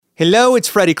Hello, it's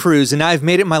Freddie Cruz, and I've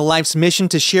made it my life's mission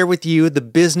to share with you the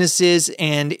businesses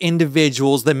and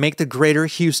individuals that make the greater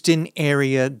Houston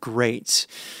area great.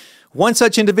 One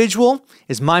such individual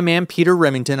is my man, Peter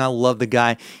Remington. I love the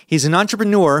guy. He's an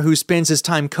entrepreneur who spends his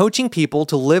time coaching people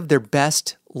to live their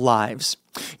best lives.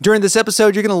 During this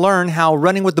episode, you're going to learn how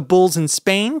running with the Bulls in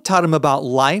Spain taught him about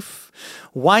life,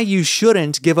 why you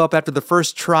shouldn't give up after the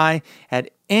first try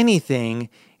at anything,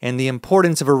 and the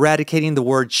importance of eradicating the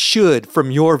word should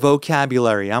from your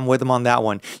vocabulary. I'm with him on that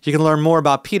one. You can learn more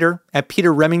about Peter at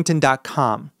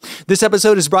peterremington.com. This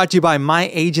episode is brought to you by my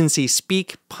agency,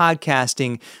 Speak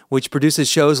Podcasting, which produces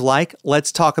shows like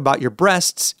Let's Talk About Your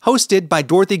Breasts, hosted by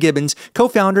Dorothy Gibbons,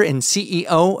 co-founder and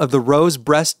CEO of the Rose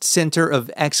Breast Center of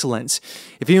Excellence.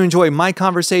 If you enjoy my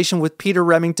conversation with Peter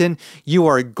Remington, you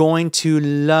are going to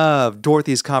love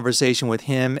Dorothy's conversation with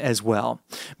him as well.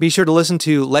 Be sure to listen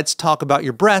to Let's Talk About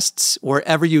Your Breasts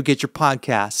wherever you get your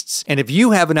podcasts. And if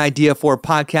you have an idea for a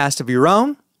podcast of your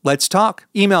own, let's talk.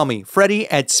 Email me, Freddie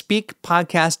at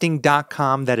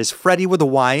speakpodcasting.com. That is Freddie with a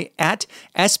Y at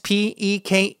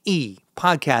SPEKE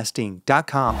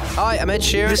podcasting.com. Hi, I'm Ed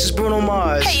Sheeran. This is Bruno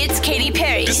Mars. Hey, it's Katy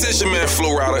Perry. This is your man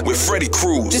Flo Rida with Freddie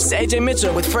Cruz. This is AJ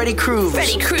Mitchell with Freddie Cruz.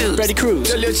 Freddie Cruz. Freddie Cruz.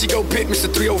 Tell your Chico pick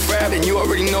Mr. 305 and you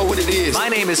already know what it is. My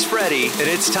name is Freddie, and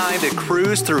it's time to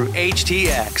cruise through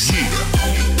HTX.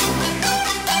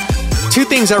 Two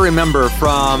things I remember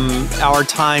from our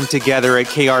time together at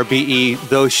KRBE,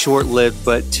 though short-lived,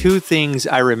 but two things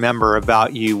I remember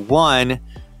about you. One,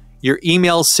 your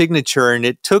email signature, and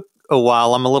it took a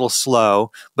while. I'm a little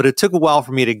slow, but it took a while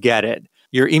for me to get it.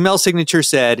 Your email signature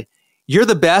said, "You're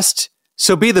the best,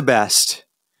 so be the best."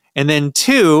 And then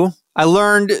two, I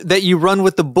learned that you run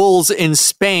with the Bulls in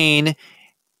Spain.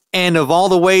 And of all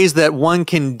the ways that one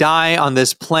can die on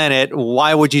this planet,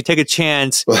 why would you take a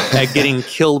chance at getting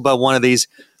killed by one of these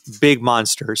big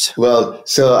monsters? Well,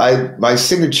 so my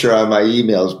signature on my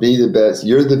emails, be the best,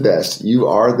 you're the best, you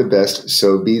are the best,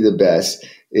 so be the best,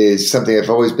 is something I've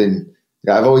always been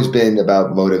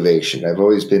about motivation. I've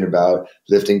always been about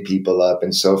lifting people up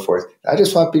and so forth. I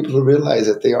just want people to realize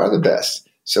that they are the best.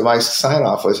 So my sign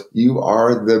off was, you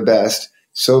are the best,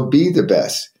 so be the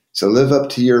best. So live up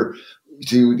to your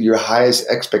highest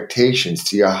expectations,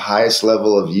 to your highest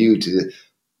level of you, to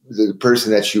the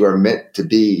person that you are meant to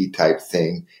be type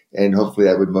thing. And hopefully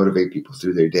that would motivate people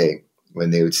through their day when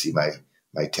they would see my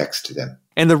text to them.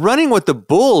 And the running with the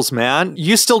Bulls, man,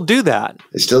 you still do that.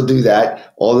 I still do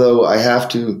that. Although I have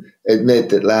to admit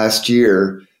that last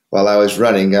year while I was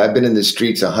running, I've been in the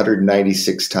streets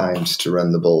 196 times to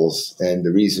run the Bulls. And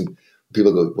the reason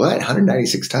people go, what,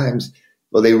 196 times?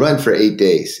 Well, they run for 8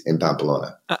 days in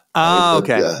Pamplona.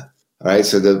 Okay. All right.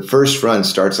 So the first run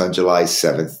starts on July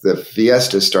 7th. The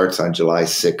fiesta starts on July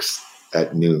 6th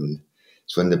at noon.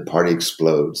 It's when the party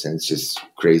explodes. And it's just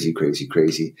crazy, crazy,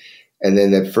 crazy. And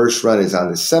then the first run is on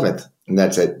the 7th. And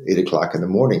that's at 8 o'clock in the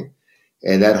morning.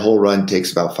 And that whole run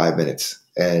takes about 5 minutes.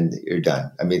 And you're done.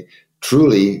 I mean,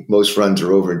 truly, most runs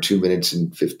are over in 2 minutes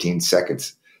and 15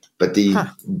 seconds. But the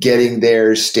getting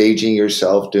there, staging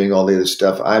yourself, doing all the other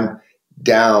stuff, I'm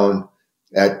down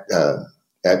at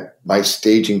my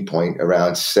staging point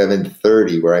around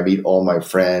 7:30, where I meet all my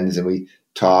friends and we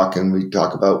talk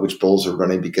about which bulls are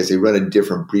running, because they run a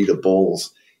different breed of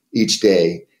bulls each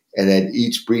day. And then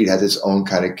each breed has its own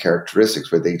kind of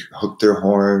characteristics where they hook their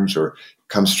horns or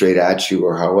come straight at you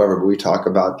or however. But we talk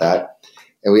about that.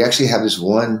 And we actually have this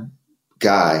one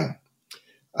guy,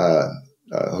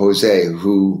 Jose,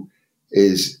 who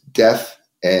is deaf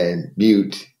and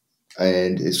mute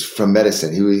and is from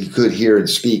medicine. He could hear and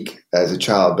speak as a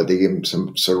child, but they gave him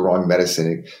some sort of wrong medicine.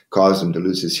 It caused him to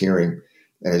lose his hearing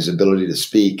and his ability to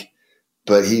speak.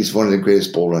 But he's one of the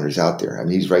greatest bull runners out there. I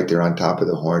mean, he's right there on top of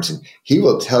the horns, and he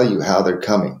will tell you how they're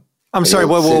coming. I'm sorry,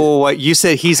 what? You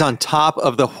said he's on top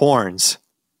of the horns.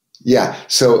 Yeah.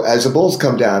 So as the bulls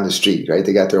come down the street, right,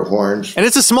 they got their horns. And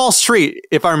it's a small street,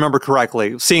 if I remember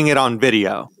correctly, seeing it on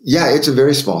video. Yeah, it's a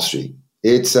very small street.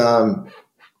 It's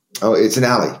it's an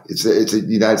alley. It's a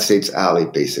United States alley,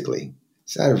 basically.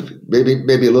 It's maybe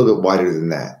a little bit wider than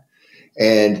that.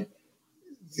 And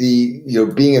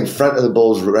being in front of the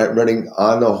bulls, running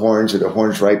on the horns, or the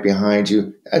horns right behind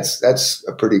you, that's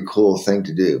a pretty cool thing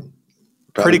to do.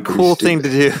 Pretty cool thing to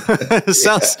do.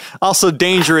 Sounds also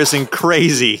dangerous and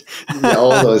crazy. Yeah,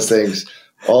 all those things.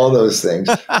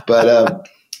 But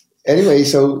anyway,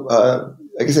 so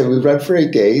like I said, we've run for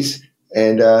 8 days.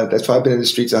 And that's why I've been in the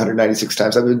streets 196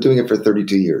 times. I've been doing it for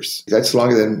 32 years. That's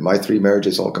longer than my 3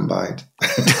 marriages all combined.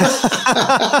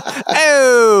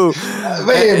 Oh,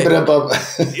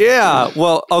 yeah.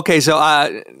 Well, okay. So,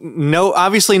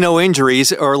 obviously no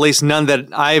injuries, or at least none that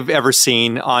I've ever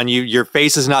seen on you. Your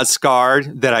face is not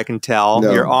scarred that I can tell.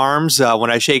 No. Your arms, when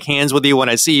I shake hands with you, when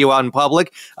I see you out in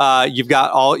public, you've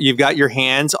got your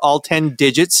hands, all 10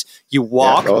 digits. You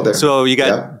walk, so you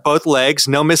got both legs,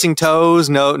 no missing toes,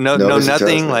 no nothing.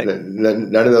 Toes,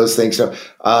 none of those things. So,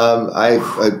 I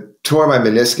tore my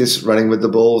meniscus running with the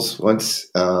bulls once.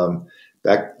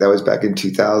 That was back in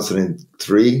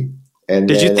 2003. And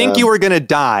did you think you were going to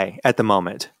die at the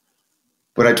moment?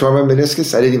 When I tore my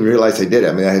meniscus, I didn't even realize I did.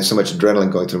 I mean, I had so much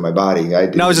adrenaline going through my body. I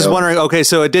was just wondering, okay,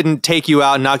 so it didn't take you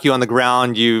out and knock you on the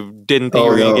ground. You didn't think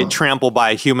you were going to get trampled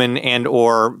by a human and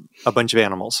or a bunch of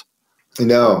animals?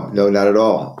 No, not at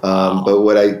all.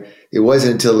 But it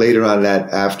wasn't until later on that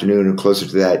afternoon and closer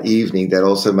to that evening that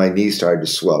also my knee started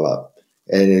to swell up.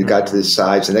 And it got to the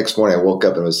size. The next morning I woke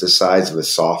up and it was the size of a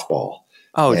softball.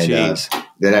 Oh, geez.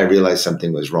 Then I realized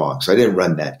something was wrong. So I didn't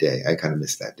run that day. I kind of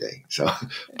missed that day. So,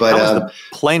 but how was the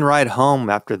plane ride home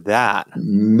after that?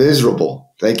 Miserable.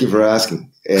 Thank you for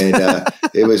asking. And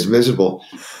it was miserable,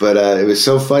 but it was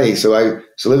so funny. So I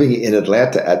was living in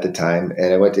Atlanta at the time,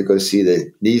 and I went to go see the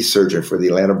knee surgeon for the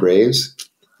Atlanta Braves.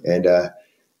 And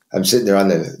I'm sitting there on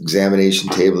the examination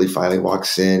table. He finally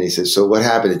walks in. He says, "So what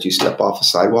happened? Did you step off a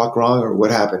sidewalk wrong, or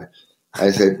what happened?"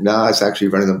 I said, "No, it's actually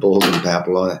running the bulls in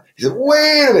Pamplona." He said,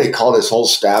 "Wait a minute." He called his whole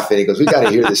staff in. He goes, "We got to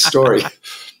hear this story."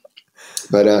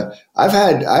 But I've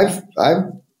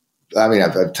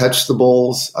touched the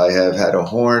bulls. I have had a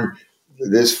horn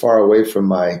this far away from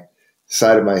my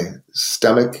side of my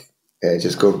stomach, and it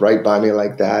just go right by me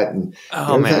like that. And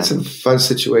I've had some fun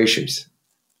situations.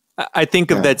 I think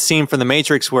of that scene from The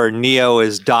Matrix where Neo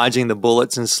is dodging the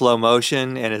bullets in slow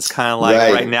motion, and it's kind of like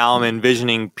right now I'm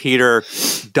envisioning Peter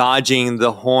dodging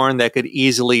the horn that could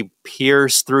easily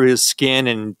pierce through his skin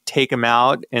and take him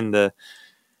out in the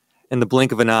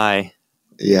blink of an eye.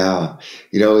 Yeah,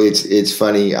 it's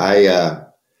funny.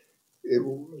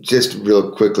 Just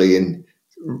real quickly, and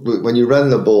when you run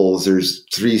the bulls, there's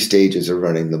 3 stages of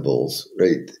running the bulls,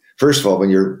 right? First of all, when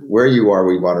you're where you are,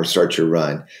 where you want to start your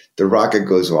run, the rocket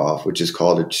goes off, which is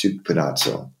called a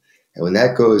chupinazzo. And when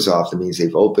that goes off, that means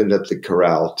they've opened up the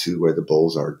corral to where the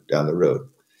bulls are down the road.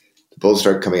 The bulls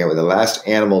start coming out. When the last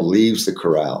animal leaves the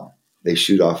corral, they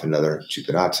shoot off another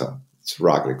chupinazzo. The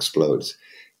rocket explodes.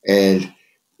 And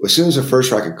as soon as the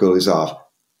first rocket goes off,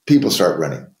 people start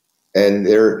running. And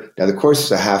now the course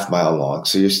is a half mile long,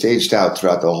 so you're staged out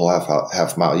throughout the whole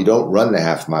half mile. You don't run the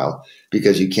half mile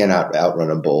because you cannot outrun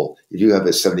a bull. If you have a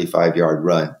 75-yard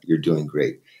run, you're doing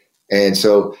great. And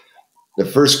so the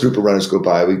first group of runners go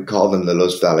by. We call them the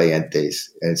Los Valientes,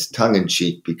 and it's tongue in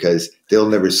cheek because they'll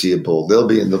never see a bull. They'll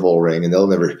be in the bull ring, and they'll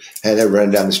never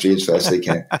run down the street as fast as they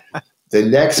can. The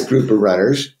next group of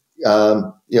runners,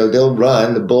 they'll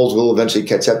run. The bulls will eventually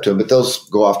catch up to them, but they'll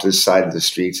go off to the side of the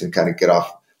streets and kind of get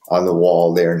off on the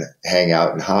wall there and hang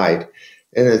out and hide.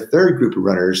 And the third group of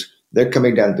runners, they're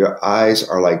coming down. Their eyes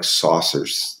are like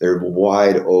saucers. They're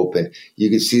wide open. You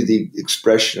can see the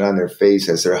expression on their face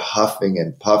as they're huffing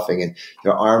and puffing, and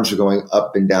their arms are going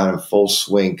up and down in full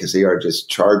swing because they are just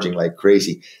charging like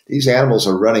crazy. These animals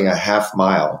are running a half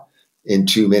mile in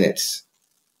 2 minutes,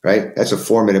 right? That's a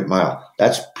 4-minute mile.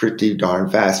 That's pretty darn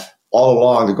fast. All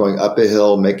along, they're going up a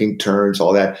hill, making turns,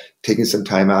 all that, taking some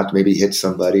time out to maybe hit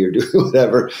somebody or do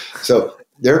whatever. So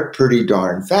they're pretty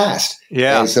darn fast.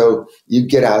 Yeah. And so you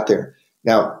get out there.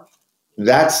 Now,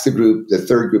 that's the group, the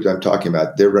third group that I'm talking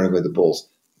about. They're running with the bulls.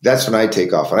 That's when I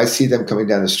take off. When I see them coming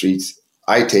down the streets,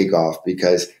 I take off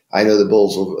because I know the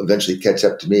bulls will eventually catch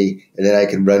up to me, and then I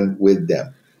can run with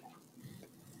them.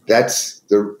 That's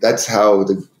how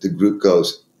the group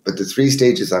goes. But the 3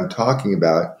 stages I'm talking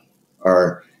about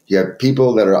are – you have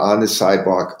people that are on the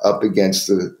sidewalk up against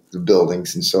the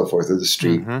buildings and so forth of the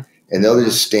street, and they'll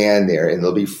just stand there and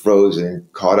they'll be frozen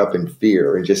and caught up in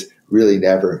fear and just really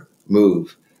never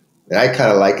move. And I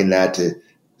kind of liken that to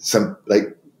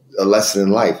like a lesson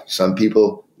in life. Some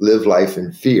people live life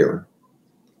in fear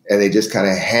and they just kind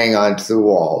of hang on to the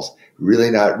walls,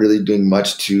 really not really doing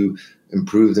much to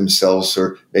improve themselves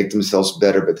or make themselves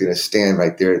better, but they're going to stand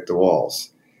right there at the walls,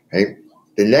 right?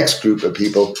 The next group of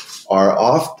people are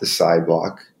off the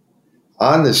sidewalk,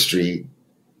 on the street,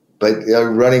 but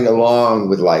they're running along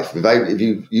with life. If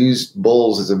you use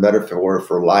bulls as a metaphor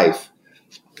for life,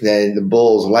 then the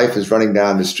bulls' life is running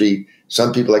down the street.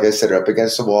 Some people, like I said, are up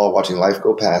against the wall watching life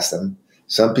go past them.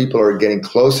 Some people are getting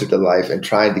closer to life and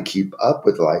trying to keep up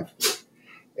with life.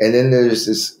 And then there's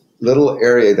this little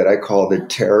area that I call the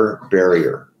terror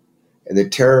barrier. And the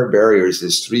terror barrier is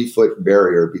this 3-foot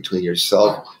barrier between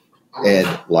yourself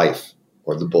and life.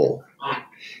 or the bull.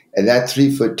 And that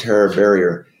 3-foot terror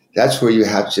barrier, that's where you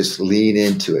have to just lean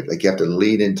into it. Like you have to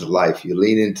lean into life. You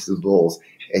lean into the bulls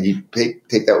and you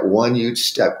take that one huge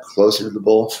step closer to the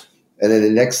bull. And then the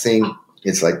next thing,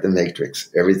 it's like the Matrix.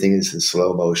 Everything is in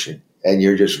slow motion and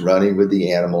you're just running with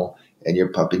the animal and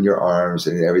you're pumping your arms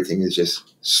and everything is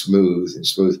just smooth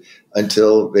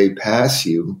until they pass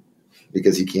you,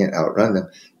 because you can't outrun them.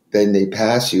 Then they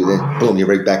pass you, then boom, you're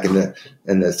right back in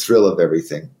the thrill of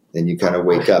everything. And you kind of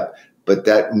wake up. But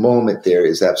that moment there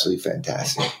is absolutely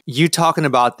fantastic. You talking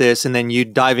about this and then you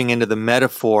diving into the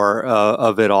metaphor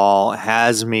of it all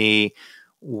has me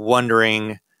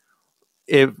wondering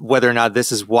whether or not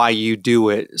this is why you do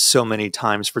it so many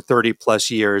times for 30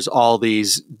 plus years, all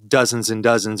these dozens and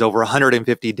dozens over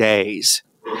 150 days.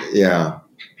 Yeah.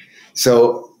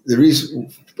 So the reason,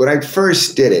 when I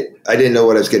first did it, I didn't know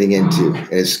what I was getting into,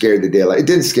 and it scared the daylight. It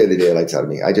didn't scare the daylights out of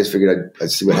me. I just figured I'd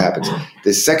see what happens.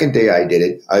 The second day I did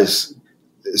it, I was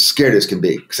scared as can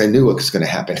be because I knew what was going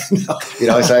to happen. So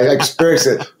I experienced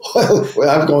it.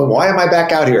 I'm going, why am I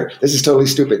back out here? This is totally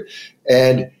stupid.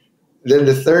 And then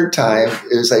the third time,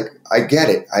 it was like, I get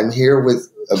it. I'm here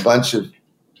with a bunch of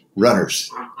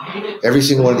runners, every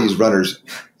single one of these runners.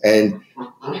 And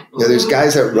there's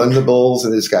guys that run the bulls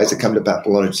and there's guys that come to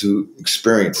Pamplona to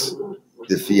experience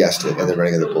the fiesta and the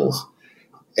running of the bulls.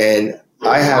 And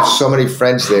I have so many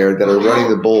friends there that are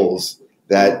running the bulls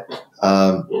that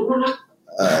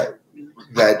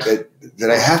that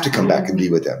I have to come back and be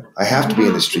with them. I have to be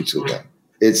in the streets with them.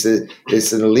 It's an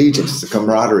allegiance, it's a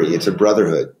camaraderie, it's a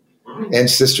brotherhood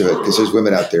and sisterhood, because there's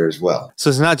women out there as well.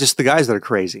 So it's not just the guys that are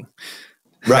crazy.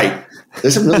 Right.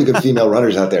 There's some really good female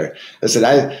runners out there.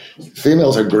 Listen,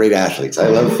 females are great athletes. I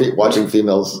love watching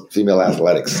female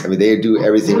athletics. I mean, they do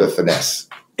everything with finesse.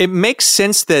 It makes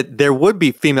sense that there would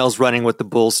be females running with the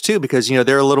bulls too, because,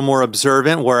 they're a little more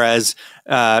observant. Whereas,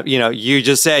 you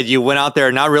just said you went out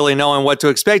there not really knowing what to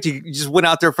expect. You just went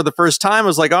out there for the first time. It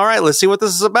was like, all right, let's see what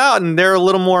this is about. And they're a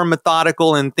little more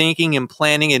methodical in thinking and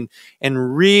planning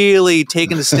and really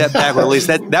taking a step back, or at least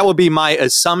that would be my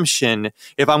assumption.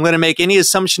 If I'm going to make any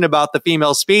assumption about the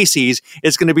female species,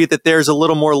 it's going to be that there's a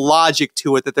little more logic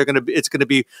to it, that it's going to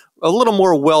be a little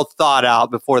more well thought out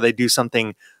before they do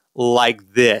something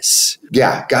like this.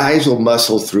 Yeah, guys will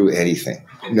muscle through anything.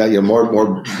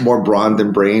 More brawn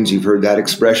than brains. You've heard that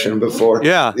expression before.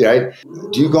 Yeah. Right?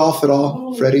 Do you golf at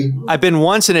all, Freddie? I've been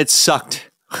once and it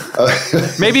sucked.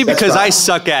 Maybe because I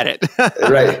suck at it.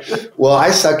 Right. Well,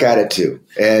 I suck at it too.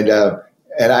 And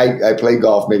I play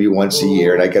golf maybe once a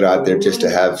year, and I get out there just to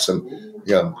have some,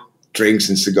 drinks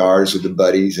and cigars with the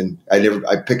buddies. And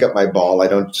I pick up my ball. I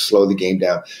don't slow the game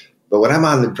down. But when I'm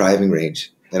on the driving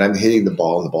range, and I'm hitting the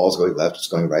ball, and the ball's going left, it's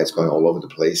going right, it's going all over the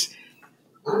place,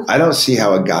 I don't see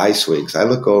how a guy swings. I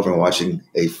look over and watching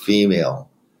a female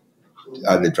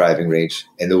on the driving range,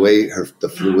 and the way the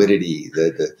fluidity,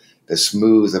 the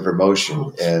smooth of her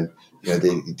motion, and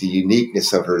the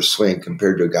uniqueness of her swing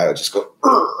compared to a guy who just go,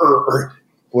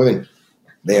 women,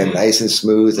 they are nice and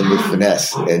smooth and with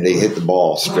finesse, and they hit the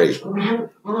ball straight.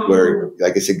 Where,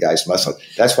 like I said, guys muscle.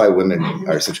 That's why women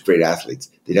are such great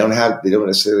athletes. They don't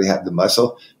necessarily have the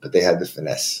muscle, but they have the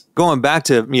finesse. Going back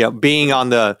to being on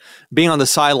the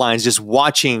sidelines, just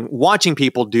watching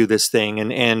people do this thing,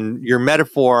 and your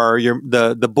metaphor,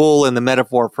 the bull and the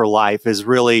metaphor for life is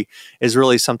really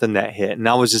something that hit. And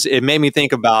it made me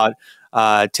think about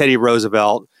Teddy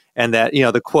Roosevelt. And that,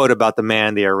 the quote about the man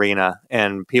in the arena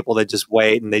and people that just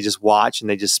wait and they just watch and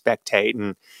they just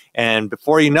spectate. And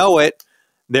before you know it,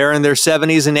 they're in their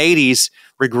 70s and 80s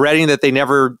regretting that they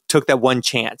never took that one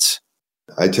chance.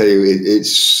 I tell you,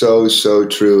 it's so, so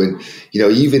true. And, you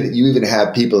even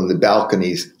have people in the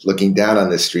balconies looking down on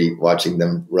the street, watching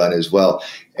them run as well.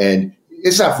 And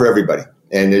it's not for everybody.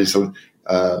 And there's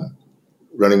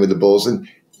running with the bulls. And,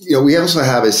 we also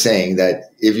have a saying that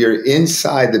if you're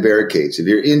inside the barricades, if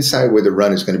you're inside where the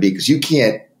run is going to be, because you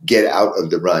can't get out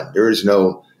of the run, there is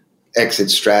no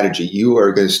exit strategy. You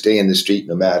are going to stay in the street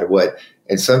no matter what.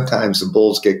 And sometimes the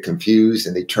bulls get confused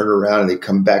and they turn around and they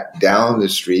come back down the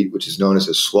street, which is known as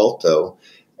a suelto.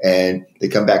 And they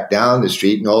come back down the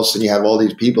street, and all of a sudden you have all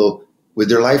these people with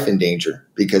their life in danger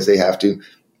because they have to,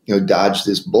 dodge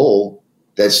this bull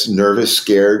that's nervous,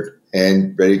 scared,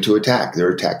 and ready to attack.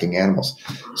 They're attacking animals.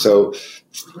 So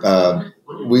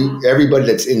everybody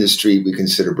that's in the street, we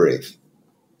consider brave.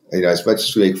 As much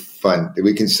as we make fun,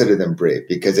 we consider them brave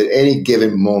because at any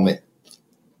given moment,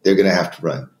 they're going to have to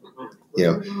run,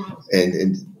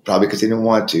 and probably because they didn't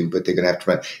want to, but they're going to have to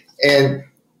run. And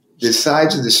the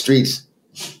sides of the streets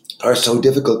are so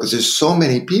difficult because there's so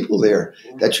many people there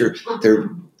that they're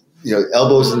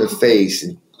elbows in the face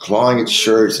and clawing at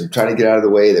shirts and trying to get out of the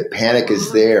way. The panic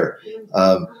is there.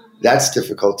 That's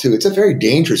difficult too. It's a very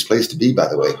dangerous place to be, by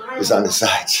the way, is on the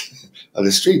sides of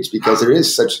the streets, because there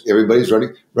is everybody's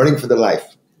running for their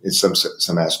life in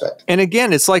some aspect. And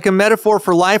again, it's like a metaphor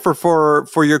for life or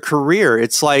for your career.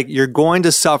 It's like you're going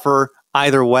to suffer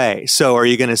either way. So are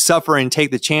you going to suffer and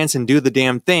take the chance and do the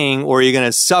damn thing, or are you going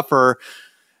to suffer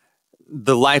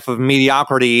the life of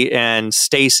mediocrity and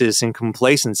stasis and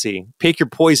complacency? Pick your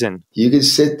poison. You can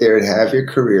sit there and have your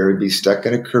career and be stuck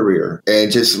in a career and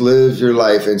just live your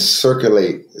life and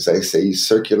circulate. As I say, you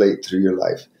circulate through your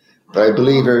life. But I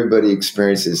believe everybody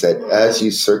experiences that as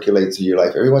you circulate through your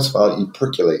life, every once in a while you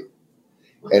percolate.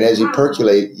 And as you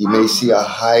percolate, you may see a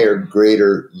higher,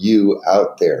 greater you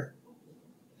out there.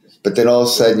 But then all of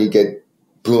a sudden you get,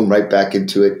 boom, right back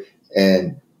into it,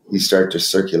 and you start to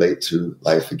circulate through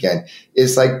life again.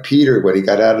 It's like Peter when he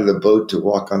got out of the boat to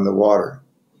walk on the water.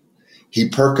 He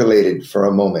percolated for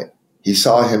a moment. He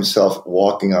saw himself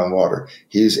walking on water.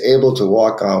 He was able to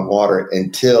walk on water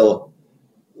until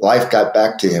life got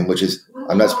back to him, which is,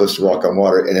 I'm not supposed to walk on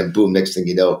water. And then boom, next thing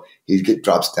you know, he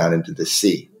drops down into the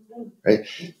sea, right?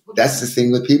 That's the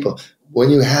thing with people. When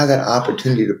you have that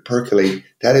opportunity to percolate,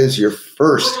 that is your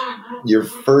first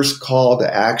call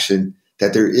to action,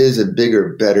 that there is a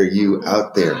bigger, better you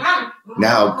out there.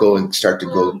 Now go and start to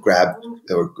go grab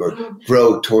or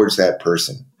grow towards that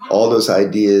person. All those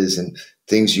ideas and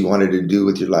things you wanted to do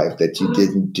with your life that you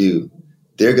didn't do,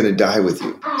 they're going to die with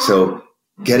you. So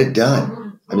get it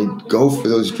done. I mean, go for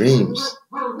those dreams.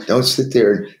 Don't sit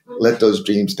there and let those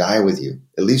dreams die with you.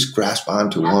 At least grasp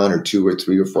onto one or two or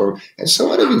three or four. And so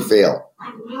what if you fail?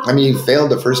 I mean, you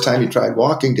failed the first time you tried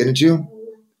walking, didn't you?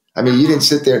 I mean, you didn't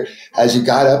sit there as you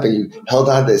got up and you held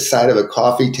on to the side of a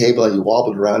coffee table and you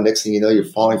wobbled around. Next thing you know, you're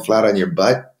falling flat on your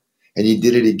butt, and you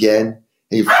did it again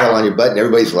and you fell on your butt and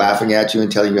everybody's laughing at you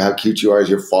and telling you how cute you are as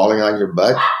you're falling on your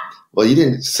butt. Well, you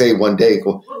didn't say one day,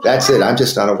 well, that's it. I'm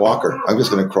just not a walker. I'm just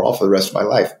going to crawl for the rest of my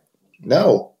life.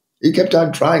 No, you kept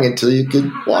on trying until you could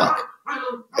walk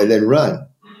and then run.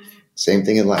 Same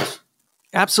thing in life.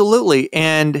 Absolutely.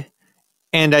 And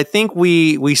I think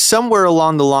we somewhere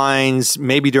along the lines,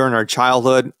 maybe during our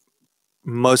childhood,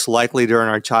 most likely during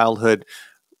our childhood,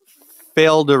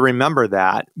 failed to remember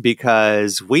that,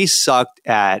 because we sucked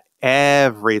at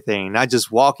everything, not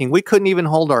just walking. We couldn't even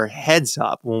hold our heads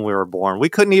up when we were born. We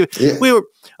couldn't even, we were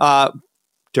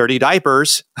dirty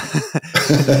diapers.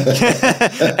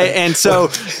 And so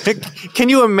can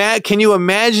you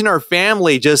imagine our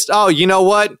family just, oh, you know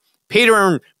what?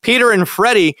 Peter and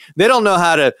Freddie, they don't know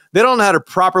how to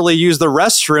properly use the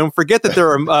restroom. Forget that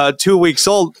they're 2 weeks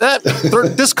old.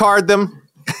 Discard them.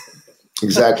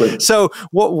 Exactly. So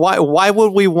why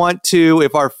would we want to,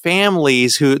 if our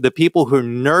families, the people who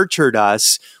nurtured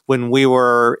us when we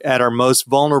were at our most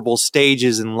vulnerable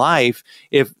stages in life,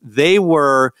 if they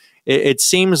were, it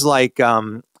seems like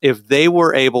if they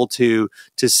were able to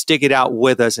stick it out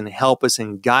with us and help us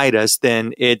and guide us,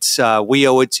 then it's we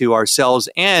owe it to ourselves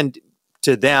and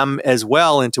to them as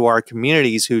well, and to our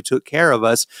communities who took care of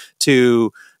us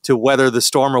to weather the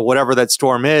storm or whatever that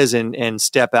storm is, and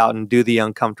step out and do the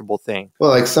uncomfortable thing.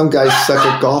 Well, like some guys suck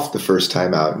at golf the first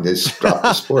time out and just drop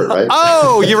the sport, right?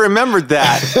 Oh, you remembered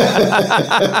that.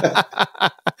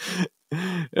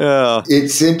 Oh.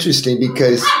 It's interesting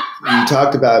because you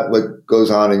talked about what goes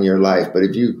on in your life, but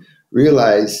if you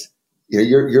realize,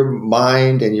 your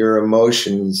mind and your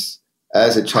emotions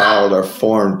as a child are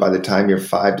formed by the time you're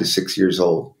 5 to 6 years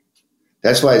old.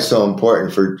 That's why it's so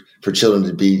important for children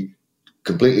to be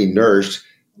completely nourished,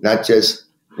 not just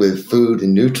with food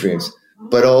and nutrients,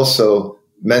 but also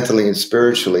mentally and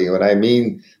spiritually. What I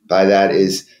mean by that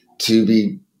is to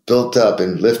be built up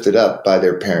and lifted up by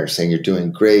their parents, saying, you're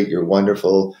doing great, you're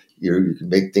wonderful, you can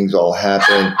make things all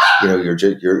happen, you're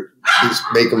just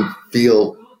make them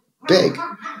feel big.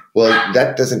 Well,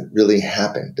 that doesn't really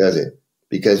happen, does it?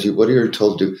 Because what are you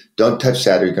told to do? Don't touch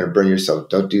that or you're going to burn yourself.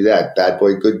 Don't do that. Bad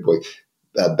boy, good boy.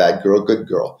 Bad girl, good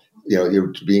girl.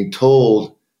 You're being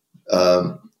told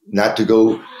not to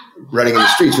go running in the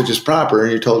streets, which is proper,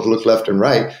 and you're told to look left and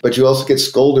right. But you also get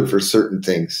scolded for certain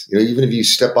things. Even if you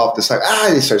step off the side,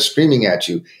 they start screaming at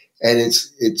you. And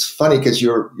it's funny because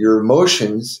your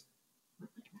emotions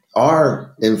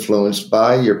are influenced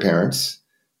by your parents,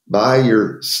 by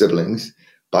your siblings,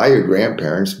 by your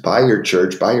grandparents, by your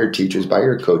church, by your teachers, by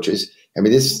your coaches. I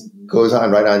mean, this goes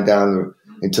on right on down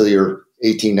until you're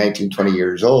 18, 19, 20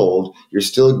 years old. You're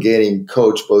still getting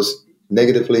coached both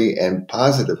negatively and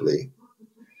positively.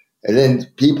 And then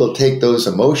people take those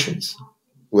emotions,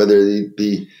 whether they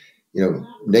be,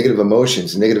 negative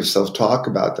emotions, negative self-talk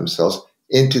about themselves,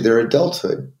 into their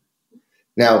adulthood.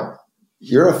 Now,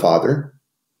 you're a father.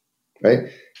 right?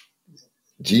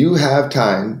 Do you have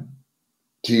time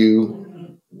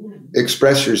to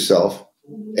express yourself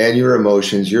and your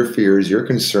emotions, your fears, your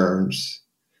concerns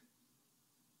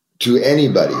to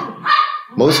anybody?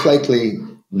 Most likely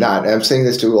not. I'm saying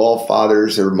this to all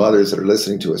fathers or mothers that are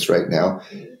listening to us right now.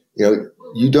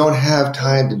 You don't have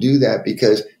time to do that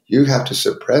because you have to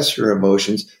suppress your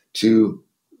emotions to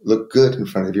look good in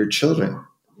front of your children.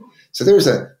 So there's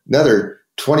another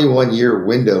 21-year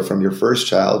window from your first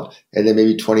child, and then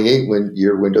maybe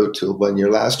 28-year window till when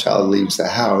your last child leaves the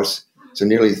house. So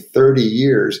nearly 30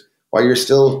 years while you're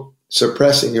still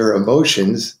suppressing your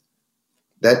emotions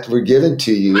that were given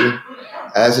to you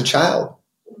as a child.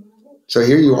 So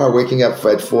here you are waking up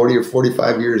at 40 or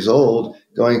 45 years old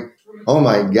going, oh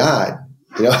my God,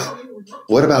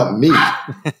 what about me?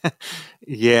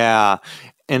 Yeah.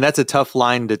 And that's a tough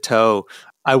line to toe.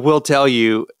 I will tell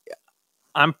you,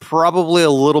 I'm probably a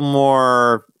little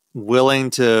more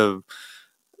willing to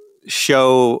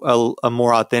show a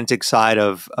more authentic side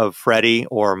of Freddie,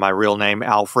 or my real name,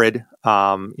 Alfred.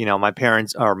 My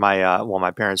parents, or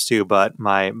my parents too, but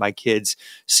my kids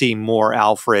see more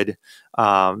Alfred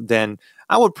than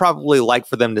I would probably like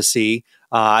for them to see.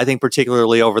 I think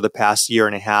particularly over the past year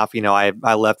and a half,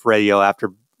 I left radio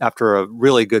after a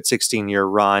really good 16-year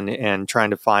run and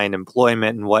trying to find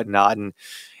employment and whatnot.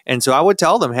 And so I would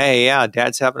tell them, hey, yeah,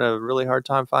 Dad's having a really hard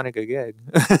time finding a gig.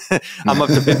 I'm up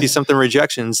to 50-something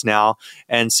rejections now.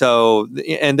 And so,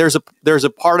 and there's a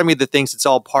part of me that thinks it's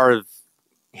all part of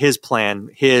his plan,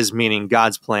 his meaning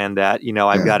God's plan, that,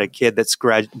 I've got a kid that's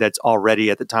already,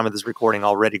 at the time of this recording,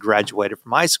 already graduated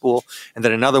from high school, and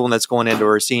then another one that's going into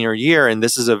her senior year. And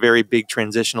this is a very big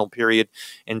transitional period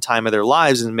in time of their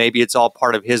lives. And maybe it's all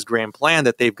part of his grand plan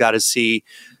that they've got to see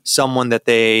someone that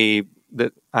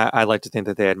I like to think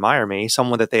that they admire me,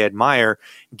 someone that they admire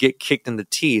get kicked in the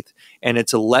teeth. And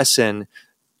it's a lesson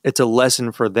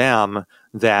for them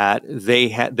that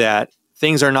that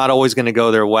things are not always going to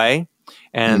go their way.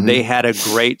 And they had a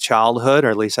great childhood, or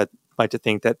at least I'd like to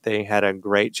think that they had a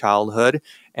great childhood.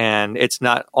 And it's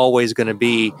not always going to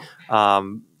be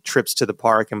trips to the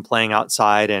park and playing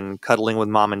outside and cuddling with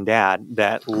mom and dad.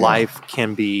 That life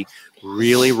can be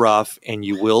really rough, and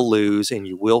you will lose and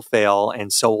you will fail,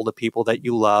 and so will the people that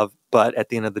you love. But at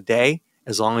the end of the day,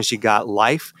 as long as you got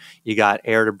life, you got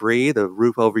air to breathe, a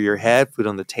roof over your head, food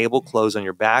on the table, clothes on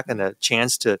your back, and a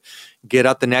chance to get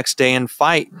up the next day and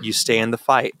fight, you stay in the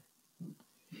fight.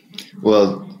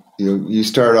 Well, you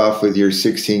start off with your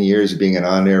 16 years of being an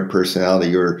on-air personality.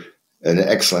 You're an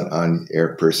excellent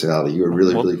on-air personality. You were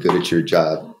really, really good at your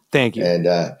job. Thank you.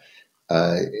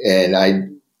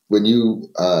 And when you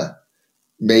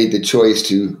made the choice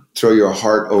to throw your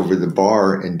heart over the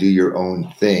bar and do your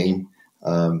own thing,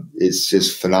 it's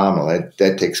just phenomenal.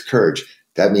 That takes courage.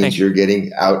 That means you're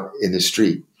getting out in the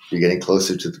street. You're getting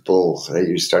closer to the polls, right?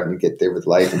 You're starting to get there with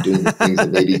life and doing the things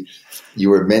that maybe you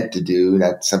were meant to do,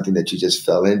 not something that you just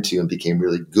fell into and became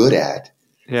really good at.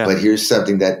 Yeah. But here's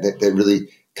something that really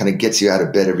kind of gets you out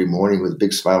of bed every morning with a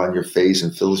big smile on your face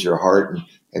and fills your heart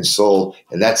and soul.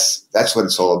 And that's what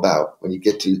it's all about. When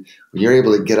you're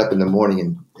able to get up in the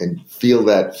morning and feel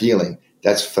that feeling,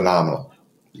 that's phenomenal,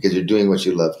 because you're doing what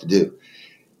you love to do.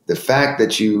 The fact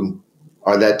that you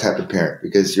are that type of parent,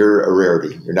 because you're a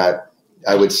rarity. You're not,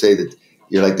 I would say that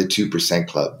you're like the 2%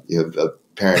 club. You have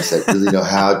parents that really know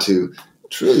how to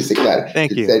truly think about it.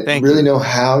 Thank you. That really know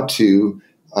how to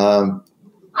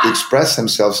express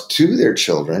themselves to their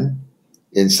children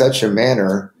in such a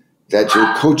manner that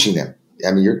you're coaching them.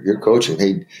 I mean, you're coaching.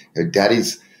 Hey,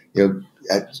 daddy's, went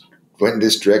in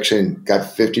this direction,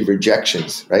 got 50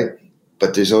 rejections, right?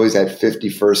 But there's always that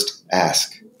 51st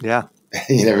ask. Yeah.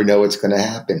 You never know what's going to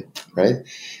happen, right?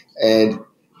 And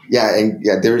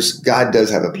God does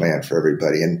have a plan for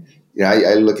everybody. And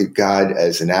I look at God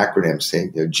as an acronym,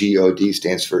 saying GOD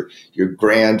stands for your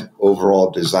grand overall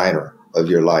designer of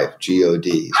your life.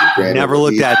 GOD. Never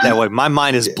looked at it that way. My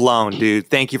mind is blown, dude.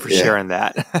 Thank you for sharing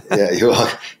that.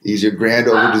 He's your grand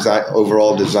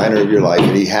overall designer of your life,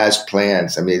 and he has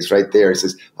plans. I mean, it's right there. It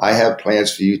says, I have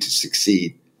plans for you to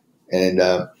succeed. And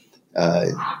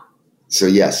so,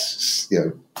 yes,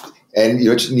 and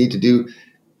what you need to do,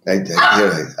 I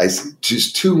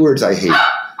just two words I hate.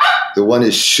 The one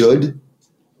is should.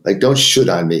 Like, don't should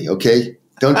on me, okay?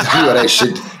 Don't do what I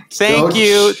should. Thank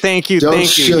you. Don't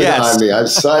should on me. I'm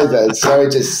sorry I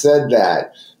just said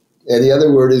that. And the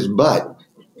other word is but.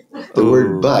 The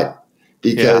word but.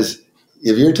 Because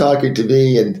if you're talking to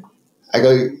me and I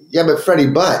go, yeah, but Freddie,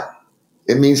 but,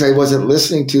 it means I wasn't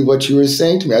listening to what you were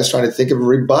saying to me. I was trying to think of a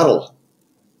rebuttal,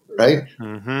 right?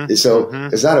 Mm-hmm. So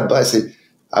it's not a but.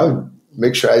 I would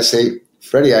make sure I say,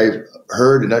 Freddie, I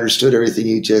heard and understood everything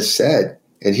you just said.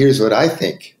 And here's what I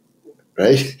think,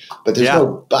 right? But there's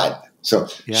no but. So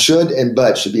should and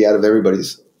but should be out of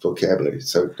everybody's vocabulary.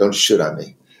 So don't should on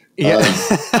me. Yeah.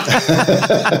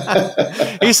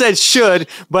 He said should,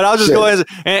 but I'll just go ahead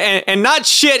and not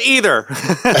shit either.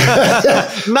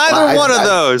 Neither one of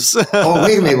those. Oh,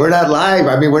 wait a minute. We're not live.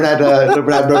 I mean, we're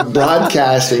not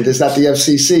broadcasting. It's not the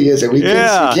FCC, is it? We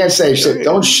can't say shit.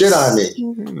 Don't shit on me.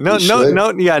 No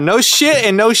shit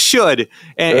and no should.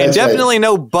 And definitely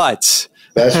no buts.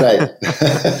 That's right.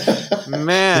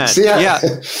 Man.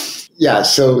 Yeah,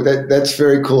 so that's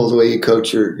very cool the way you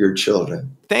coach your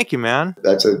children. Thank you, man.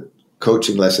 That's a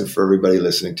coaching lesson for everybody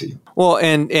listening to you. Well,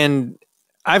 and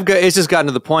it's just gotten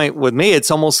to the point with me.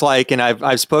 It's almost like, and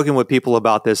I've spoken with people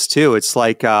about this too. It's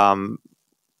like when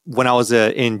I was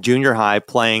in junior high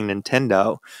playing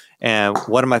Nintendo, and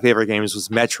one of my favorite games was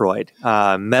Metroid.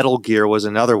 Metal Gear was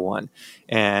another one.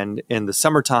 And in the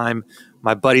summertime,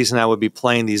 my buddies and I would be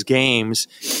playing these games,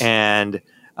 and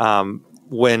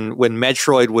when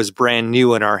Metroid was brand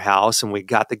new in our house and we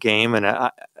got the game, and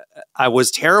I was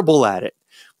terrible at it,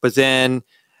 but then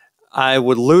I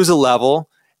would lose a level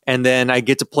and then I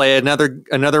get to play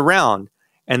another round.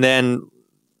 And then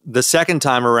the second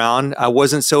time around, I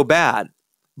wasn't so bad,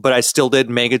 but I still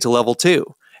didn't make it to level 2.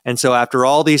 And so after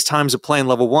all these times of playing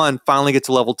level 1, finally get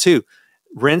to level 2,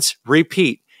 rinse,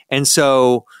 repeat. And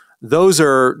so those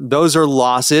are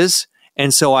losses.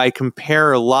 And so I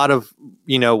compare a lot of,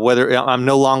 whether I'm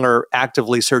no longer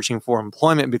actively searching for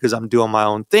employment because I'm doing my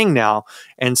own thing now.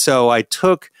 And so I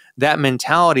took that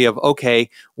mentality of, okay,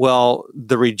 well,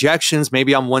 the rejections,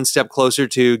 maybe I'm one step closer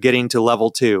to getting to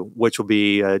level 2, which will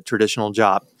be a traditional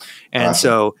job. And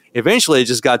so eventually it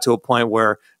just got to a point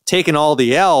where taking all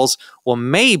the L's, well,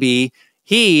 maybe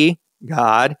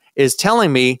God is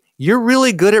telling me, you're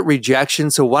really good at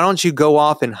rejection, so why don't you go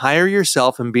off and hire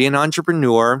yourself and be an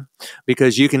entrepreneur,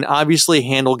 because you can obviously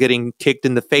handle getting kicked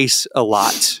in the face a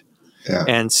lot. Yeah.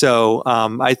 And so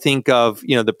I think of,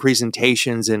 the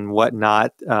presentations and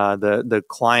whatnot, the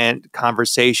client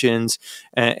conversations,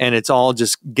 and it's all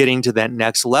just getting to that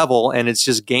next level, and it's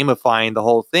just gamifying the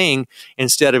whole thing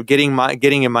instead of getting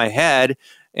in my head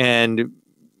and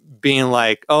being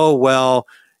like, oh, well,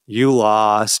 you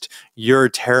lost, you're a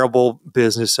terrible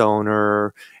business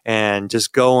owner, and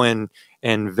just go and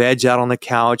veg out on the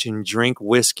couch and drink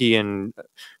whiskey and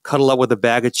cuddle up with a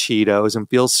bag of Cheetos and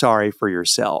feel sorry for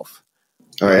yourself.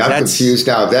 All right, I'm confused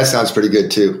now. That sounds pretty good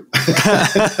too.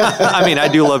 I mean, I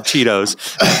do love Cheetos.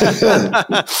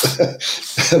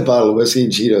 A bottle of whiskey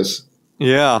and Cheetos.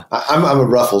 Yeah. I'm a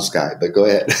Ruffles guy, but go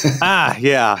ahead.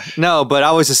 Yeah. No, but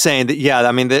I was just saying that, yeah,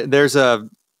 I mean, there's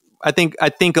I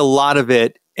think a lot of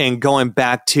it, and going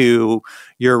back to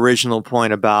your original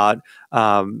point about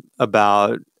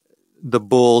the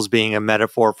bulls being a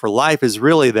metaphor for life, is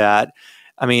really that,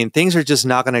 I mean, things are just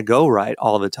not going to go right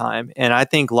all the time. And I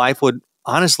think life would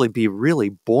honestly be really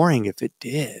boring if it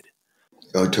did.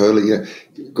 Oh, totally.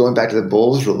 Going back to the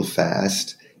bulls real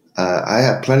fast, I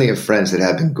have plenty of friends that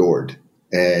have been gored,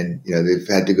 and, they've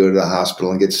had to go to the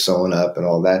hospital and get sewn up and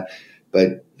all that.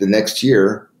 But the next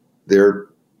year, they're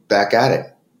back at it.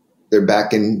 They're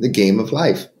back in the game of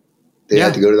life. They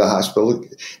had to go to the hospital.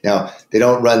 Now, they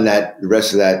don't run the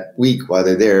rest of that week while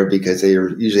they're there, because they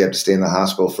usually have to stay in the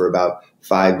hospital for about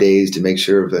 5 days to make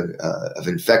sure of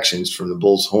infections from the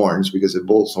bull's horns, because the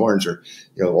bull's horns are,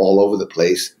 all over the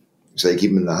place. So they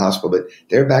keep them in the hospital. But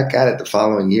they're back at it the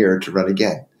following year to run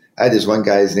again. I had this one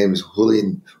guy, his name is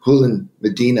Julian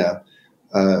Medina,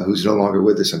 who's no longer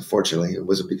with us, unfortunately. It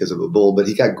wasn't because of a bull, but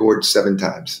he got gored 7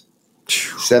 times.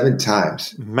 7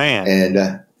 times, man. And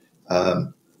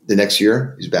the next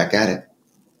year he's back at it,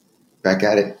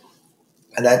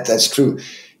 and that's true.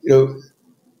 The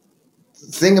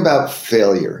thing about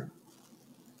failure,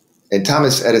 and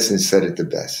Thomas Edison said it the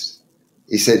best.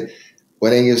 He said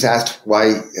when he was asked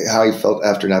how he felt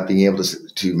after not being able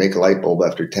to make a light bulb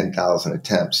after 10,000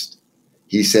 attempts,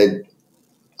 he said,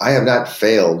 "I have not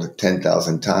failed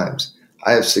 10,000 times.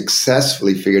 I have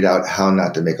successfully figured out how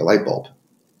not to make a light bulb."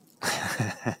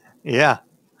 Yeah.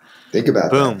 Think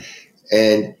about that.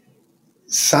 And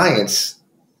science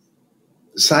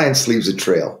leaves a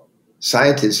trail.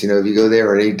 Scientists, if you go there,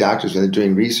 or any doctors, when they're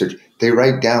doing research, they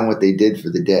write down what they did for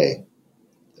the day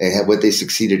and what they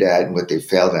succeeded at and what they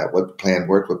failed at, what plan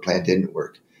worked, what plan didn't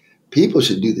work. People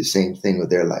should do the same thing with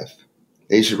their life.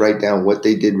 They should write down what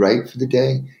they did right for the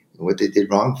day and what they did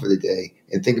wrong for the day,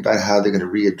 and think about how they're going to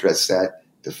readdress that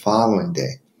the following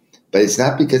day. But it's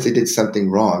not because they did something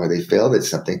wrong or they failed at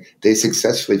something. They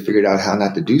successfully figured out how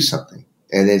not to do something.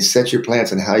 And then set your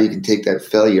plans on how you can take that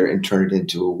failure and turn it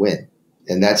into a win.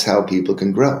 And that's how people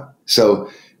can grow. So,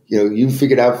 you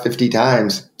figured out 50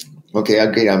 times, okay,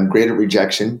 I'm great at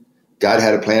rejection. God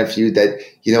had a plan for you that,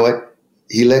 you know what?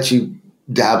 He lets you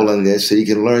dabble in this so you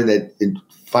can learn that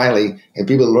finally, and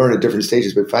people learn at different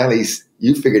stages, but finally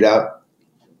you figured out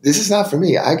this is not for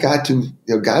me. I got to,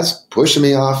 God's pushing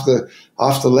me off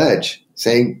the ledge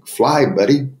saying, fly,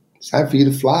 buddy. It's time for you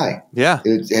to fly. Yeah.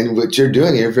 And what you're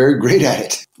doing, you're very great at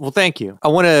it. Well, thank you. I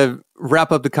want to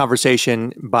wrap up the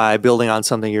conversation by building on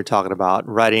something you're talking about,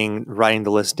 writing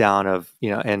the list down of,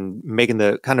 and making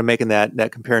that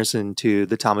comparison to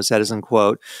the Thomas Edison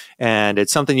quote. And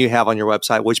it's something you have on your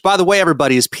website, which, by the way,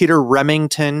 everybody, is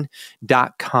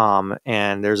peterremington.com.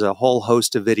 And there's a whole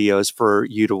host of videos for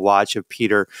you to watch of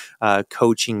Peter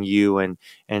coaching you and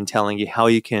telling you how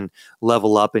you can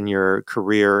level up in your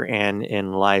career and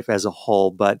in life as a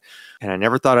whole. And I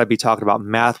never thought I'd be talking about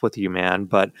math with you, man,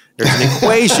 but there's an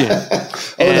equation.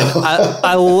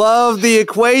 I love the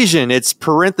equation. It's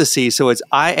parentheses. So it's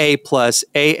IA plus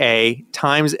AA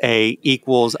times A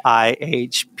equals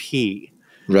IHP.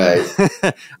 Right.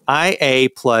 IA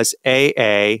plus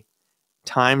AA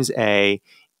times A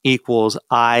equals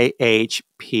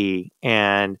IHP.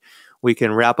 And we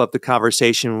can wrap up the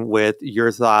conversation with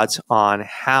your thoughts on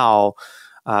how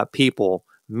people,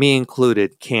 me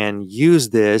included, can use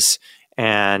this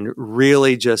and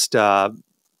really just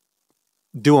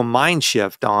do a mind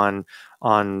shift on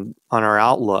our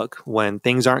outlook when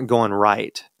things aren't going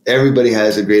right. Everybody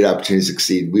has a great opportunity to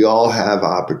succeed. We all have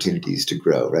opportunities to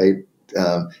grow, right?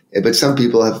 But some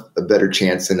people have a better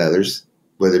chance than others,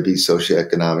 whether it be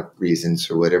socioeconomic reasons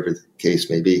or whatever the case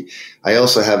may be. I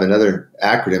also have another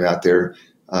acronym out there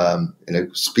in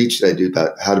a speech that I do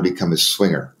about how to become a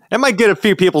swinger. That might get a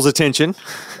few people's attention.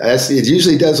 It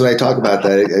usually does when I talk about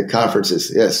that at conferences.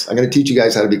 Yes, I'm going to teach you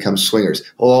guys how to become swingers.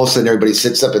 Well, all of a sudden, everybody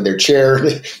sits up in their chair,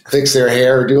 fix their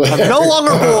hair, do whatever. I'm no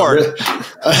longer bored.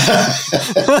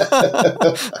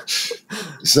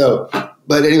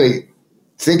 But anyway,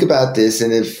 think about this.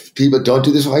 And if people don't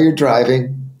do this while you're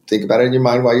driving, think about it in your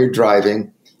mind while you're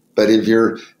driving. But if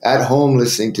you're at home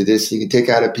listening to this, you can take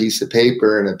out a piece of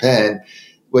paper and a pen.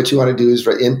 What you want to do is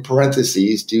write in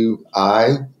parentheses, do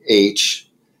IH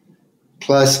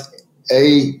plus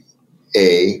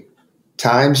AA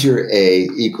times your A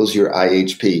equals your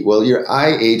IHP. Well, your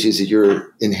IH is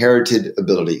your inherited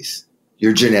abilities,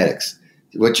 your genetics,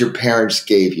 what your parents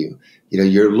gave you,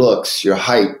 your looks, your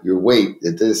height, your weight,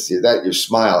 this, that, your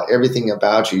smile, everything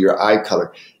about you, your eye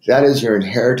color. That is your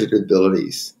inherited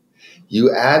abilities.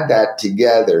 You add that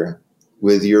together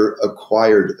with your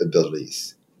acquired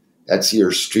abilities. That's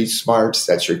your street smarts.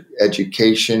 That's your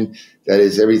education. That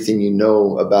is everything you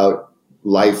know about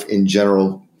life in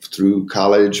general through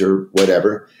college or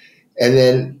whatever. And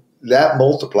then that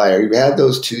multiplier, you add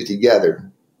those two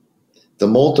together. The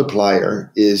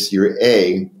multiplier is your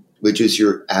A, which is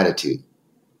your attitude.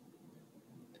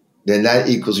 Then that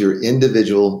equals your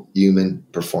individual human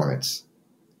performance,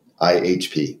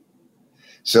 IHP.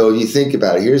 So you think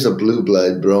about it. Here's a blue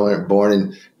blood born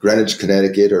in Greenwich,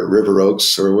 Connecticut, or River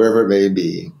Oaks, or wherever it may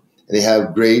be. And they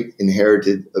have great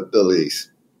inherited abilities.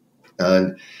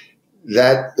 And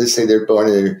that, let's say they're born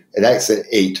in there, and that's an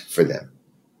 8 for them.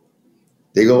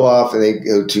 They go off and they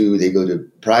go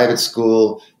to private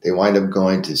school. They wind up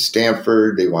going to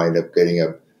Stanford. They wind up getting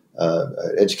an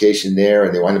education there,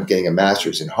 and they wind up getting a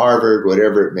master's in Harvard,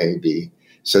 whatever it may be.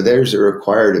 So there's their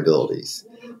acquired abilities.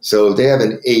 So if they have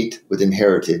an 8 with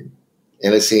inherited,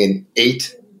 and let's say an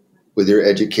 8 with their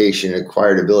education and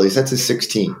acquired abilities, that's a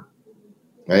 16,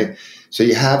 right? So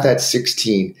you have that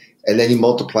 16, and then you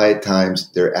multiply it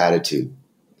times their attitude.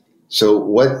 So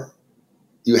what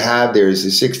you have there is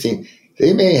a 16.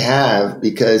 They may have,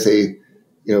 because they,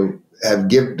 have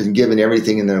been given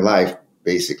everything in their life,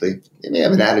 basically, they may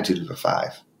have an attitude of a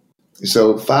 5.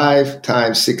 So 5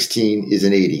 times 16 is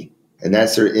an 80, and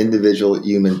that's their individual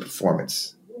human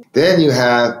performance. Then you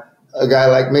have a guy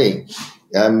like me.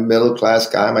 I'm a middle-class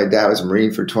guy. My dad was a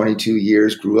Marine for 22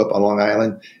 years, grew up on Long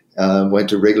Island, went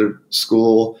to regular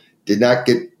school, did not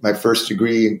get my first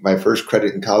degree, my first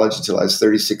credit in college until I was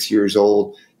 36 years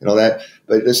old and all that.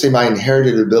 But let's say my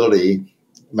inherited ability,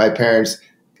 my parents,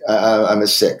 I'm a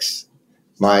 6.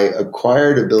 My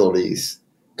acquired abilities,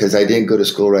 because I didn't go to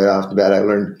school right off the bat, I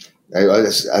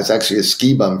was actually a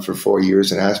ski bum for 4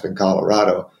 years in Aspen,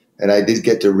 Colorado. And I did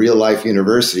get to real life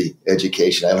university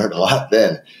education. I learned a lot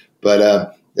then.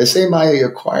 But let's say my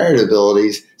acquired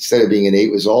abilities, instead of being an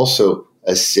 8, was also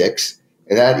a 6,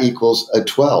 and that equals a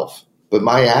 12. But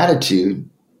my attitude,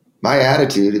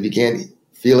 if you can't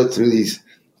feel it through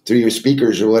your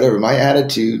speakers or whatever, my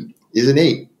attitude is an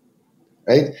 8,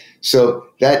 right? So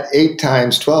that 8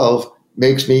 times 12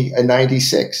 makes me a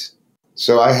 96.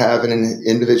 So I have an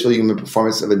individual human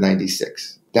performance of a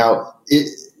 96. Now,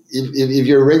 if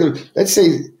you're a regular, let's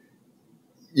say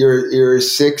you're a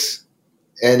 6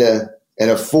 and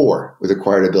a 4 with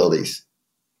acquired abilities,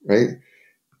 right?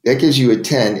 That gives you a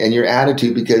 10, and your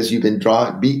attitude, because you've been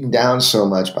beaten down so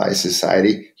much by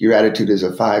society, your attitude is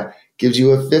a 5, gives you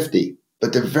a 50.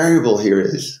 But the variable here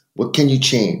is, what can you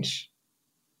change?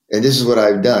 And this is what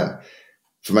I've done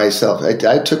for myself.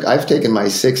 I've taken my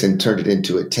 6 and turned it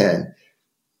into a 10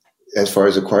 as far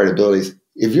as acquired abilities.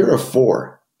 If you're a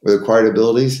 4 with acquired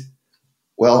abilities,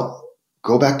 well,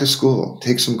 go back to school,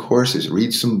 take some courses,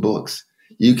 read some books.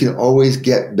 You can always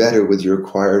get better with your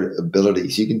acquired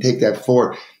abilities. You can take that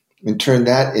 4 and turn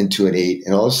that into an 8,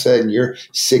 and all of a sudden your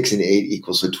 6 and 8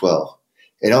 equals a 12.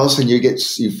 And all of a sudden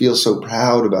you feel so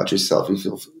proud about yourself. You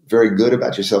feel very good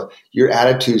about yourself. Your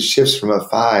attitude shifts from a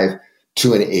 5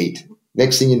 to an 8.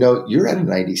 Next thing you know, you're at a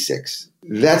 96.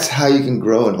 That's how you can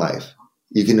grow in life.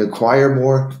 You can acquire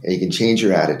more and you can change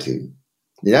your attitude.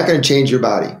 You're not going to change your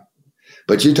body.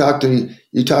 But you talk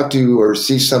to or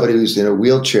see somebody who's in a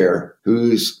wheelchair,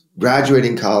 who's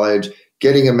graduating college,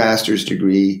 getting a master's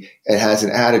degree, and has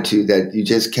an attitude that you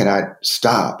just cannot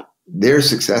stop. They're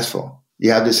successful.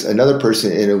 You have another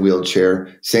person in a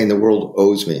wheelchair saying the world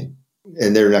owes me,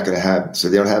 and they're not going to have, so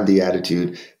they don't have the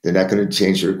attitude. They're not going to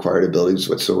change their acquired abilities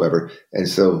whatsoever. And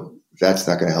so that's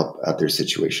not going to help out their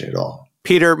situation at all.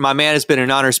 Peter, my man, it's been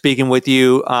an honor speaking with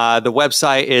you. The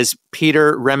website is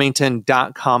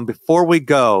peterremington.com. Before we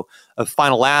go, a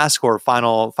final ask or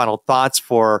final thoughts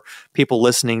for people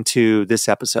listening to this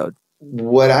episode.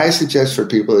 What I suggest for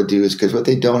people to do is, because what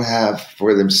they don't have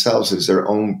for themselves is their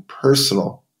own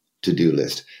personal to-do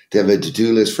list. They have a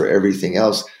to-do list for everything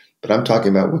else, but I'm talking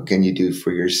about what can you do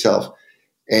for yourself.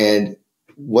 And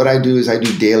what I do is I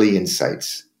do daily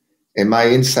insights. And my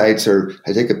insights are,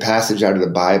 I take a passage out of the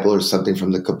Bible or something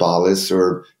from the Kabbalists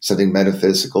or something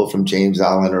metaphysical from James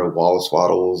Allen or Wallace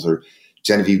Wattles or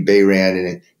Genevieve Behrend, and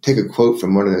I take a quote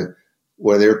from one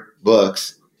of their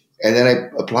books, and then I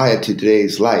apply it to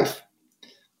today's life.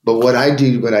 But what I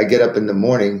do when I get up in the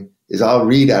morning is I'll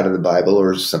read out of the Bible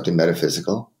or something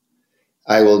metaphysical.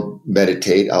 I will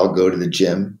meditate. I'll go to the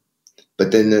gym.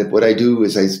 But then what I do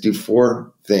is I do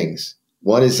 4 things.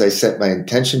 One is I set my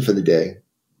intention for the day.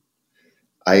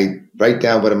 I write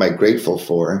down what am I grateful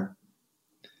for.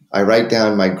 I write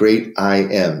down my great I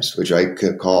ams, which I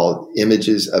could call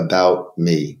images about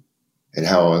me and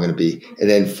how I'm going to be. And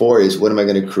then 4 is what am I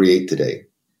going to create today?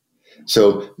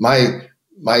 So my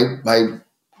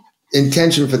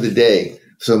intention for the day.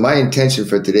 So my intention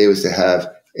for today was to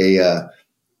have a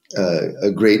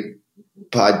great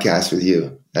podcast with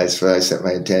you. That's why I set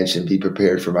my intention. Be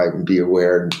prepared for be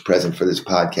aware and present for this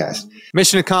podcast.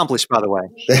 Mission accomplished, by the way.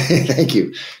 Thank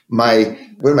you. What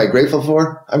am I grateful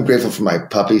for? I'm grateful for my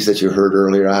puppies that you heard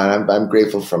earlier on. I'm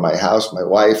grateful for my house, my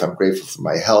wife. I'm grateful for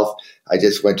my health. I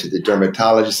just went to the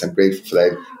dermatologist. I'm grateful for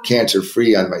that I'm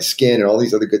cancer-free on my skin and all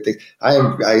these other good things. I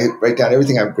write down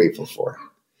everything I'm grateful for.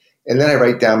 And then I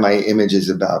write down my images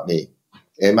about me.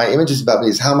 And my images about me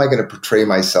is how am I going to portray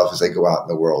myself as I go out in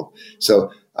the world?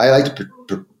 So I like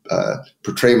to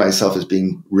portray myself as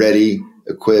being ready,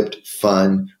 equipped,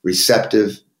 fun,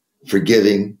 receptive,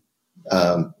 forgiving,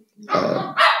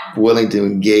 willing to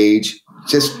engage,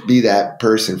 just be that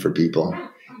person for people.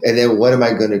 And then what am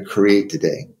I going to create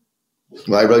today?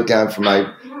 Well, I wrote down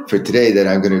for today that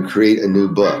I'm going to create a new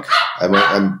book. I'm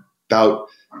about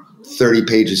 30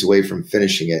 pages away from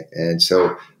finishing it. And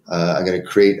so I'm going to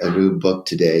create a new book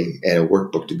today and a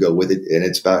workbook to go with it. And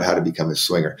it's about how to become a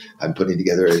swinger. I'm putting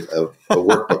together a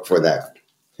workbook for that.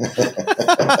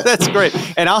 That's great.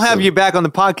 And I'll have you back on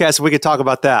the podcast so we could talk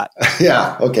about that.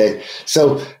 Yeah. Okay.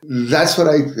 So that's what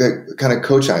I kind of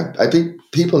coach on. I think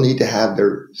people need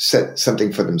to set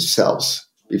something for themselves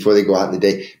before they go out in the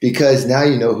day, because now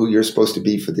you know who you're supposed to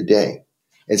be for the day.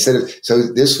 So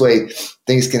this way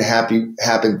things can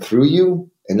happen through you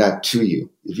and not to you.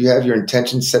 If you have your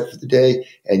intention set for the day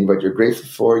and what you're grateful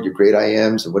for, your great I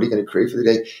ams, and what are you going to create for the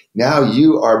day, now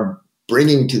you are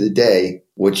bringing to the day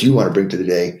what you want to bring to the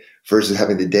day versus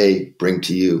having the day bring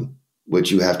to you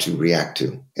what you have to react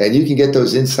to. And you can get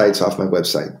those insights off my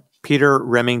website.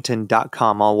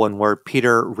 peterremington.com, all one word,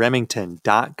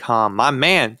 peterremington.com. My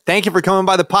man, thank you for coming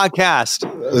by the podcast.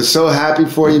 I was so happy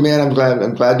for you, man. I'm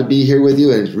glad to be here with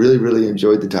you and really, really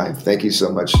enjoyed the time. Thank you so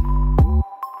much.